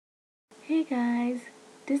Hey guys,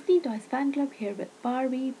 Disney Toys Fan Club here with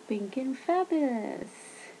Barbie, Pink and Fabulous.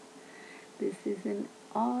 This is an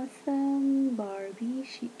awesome Barbie.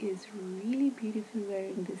 She is really beautiful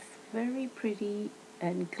wearing this very pretty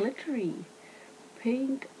and glittery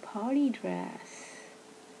pink party dress.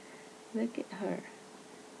 Look at her.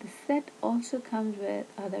 The set also comes with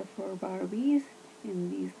other 4 Barbies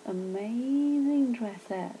in these amazing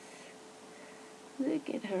dresses. Look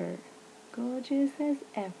at her, gorgeous as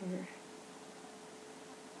ever.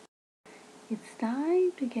 It's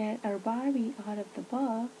time to get our Barbie out of the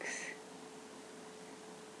box.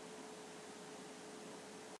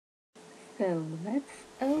 So let's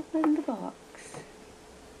open the box.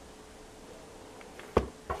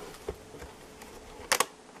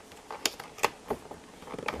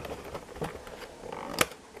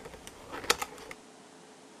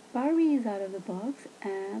 Barbie is out of the box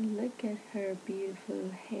and look at her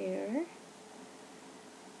beautiful hair.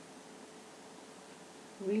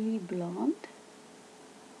 Really blonde.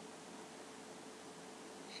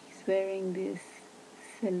 She's wearing this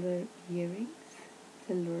silver earrings,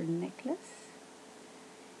 silver necklace,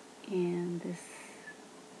 and this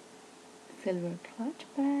silver clutch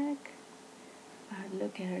bag. And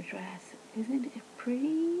look at her dress. Isn't it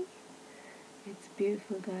pretty? It's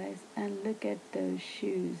beautiful, guys. And look at those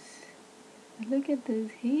shoes. And look at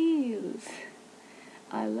those heels.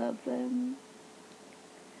 I love them.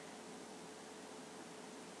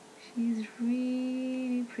 She's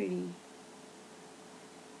really pretty.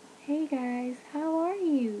 Hey guys, how are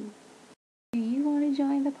you? Do you want to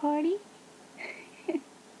join the party?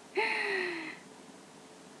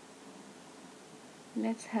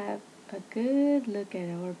 Let's have a good look at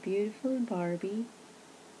our beautiful Barbie.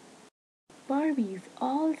 Barbie's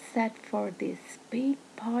all set for this big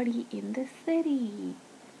party in the city.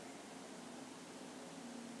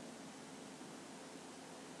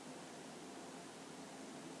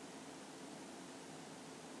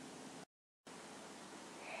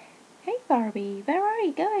 Hey Barbie, where are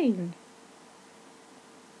you going?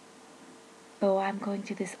 Oh, I'm going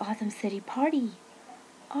to this awesome city party.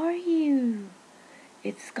 Are you?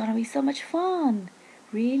 It's gonna be so much fun.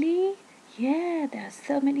 Really? Yeah, there are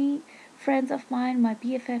so many friends of mine, my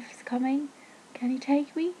BFFs coming. Can you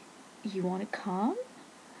take me? You wanna come?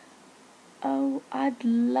 Oh, I'd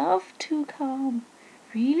love to come.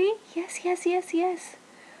 Really? Yes.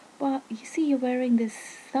 But you see, you're wearing this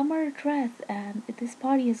summer dress, and this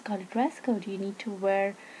party has got a dress code. You need to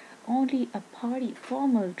wear only a party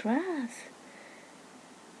formal dress.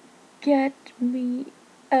 Get me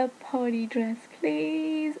a party dress,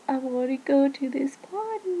 please. I want to go to this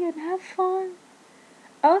party and have fun.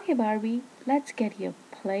 Okay, Barbie, let's get you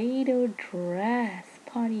a Pladoh dress,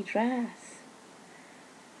 party dress.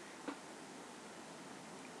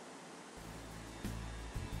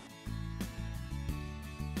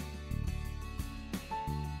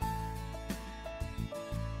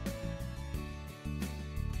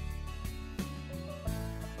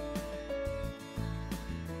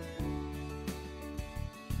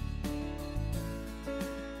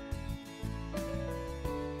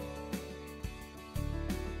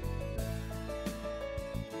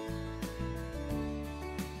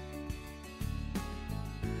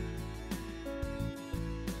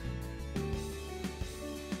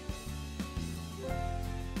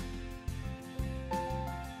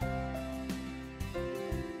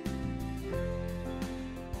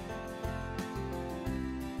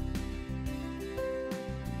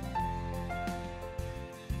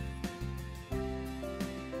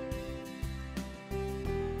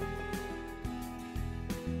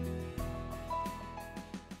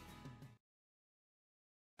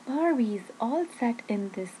 Barbie's all set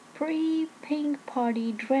in this pretty pink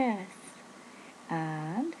party dress.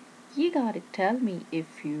 And you gotta tell me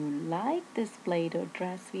if you like this Pladoh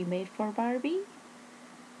dress we made for Barbie.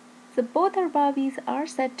 So both our Barbies are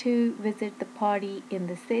set to visit the party in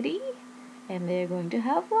the city, and they're going to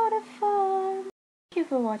have a lot of fun. Thank you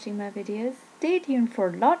for watching my videos. Stay tuned for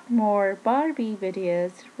a lot more Barbie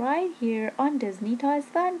videos right here on Disney Toys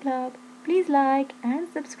Fan Club. Please like and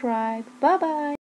subscribe. Bye bye.